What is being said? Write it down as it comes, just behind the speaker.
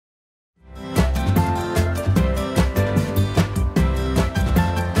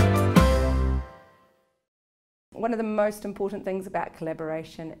One of the most important things about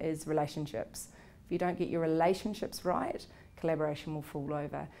collaboration is relationships. If you don't get your relationships right, collaboration will fall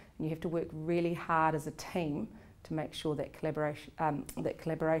over. And you have to work really hard as a team to make sure that collaboration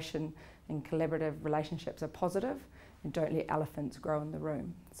and collaborative relationships are positive, and don't let elephants grow in the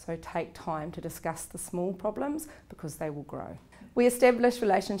room. So take time to discuss the small problems because they will grow. We establish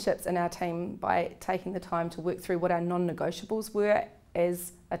relationships in our team by taking the time to work through what our non-negotiables were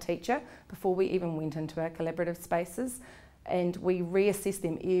as a teacher before we even went into our collaborative spaces, and we reassess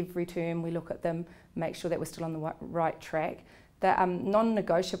them every term. We look at them, make sure that we're still on the right track. The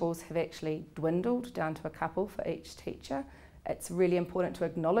non-negotiables have actually dwindled down to a couple for each teacher. It's really important to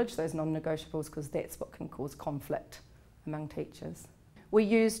acknowledge those non-negotiables because that's what can cause conflict among teachers. We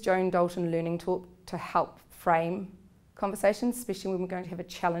use Joan Dalton Learning Talk to help frame conversations, especially when we're going to have a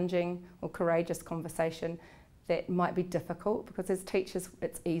challenging or courageous conversation that might be difficult, because as teachers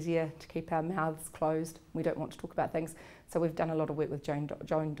it's easier to keep our mouths closed. We don't want to talk about things. So we've done a lot of work with Joan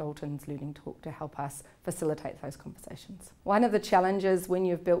Dalton's Learning Talk to help us facilitate those conversations. One of the challenges when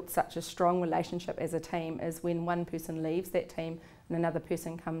you've built such a strong relationship as a team is when one person leaves that team and another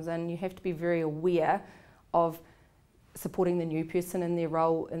person comes in. You have to be very aware of supporting the new person in their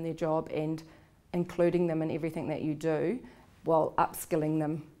role, in their job, and including them in everything that you do while upskilling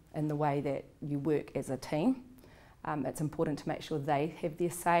them in the way that you work as a team. It's important to make sure they have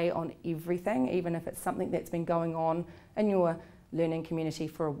their say on everything, even if it's something that's been going on in your learning community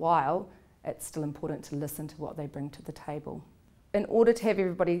for a while. It's still important to listen to what they bring to the table. In order to have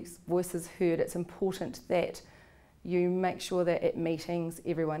everybody's voices heard, it's important that you make sure that at meetings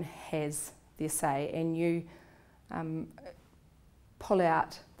everyone has their say, and you pull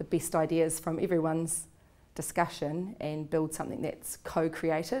out the best ideas from everyone's discussion and build something that's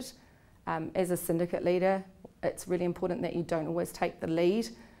co-created. As a syndicate leader, it's really important that you don't always take the lead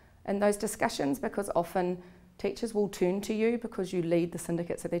in those discussions, because often teachers will turn to you because you lead the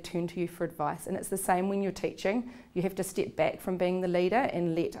syndicate, so they turn to you for advice. And it's the same when you're teaching. You have to step back from being the leader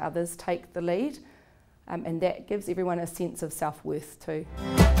and let others take the lead, and that gives everyone a sense of self-worth too.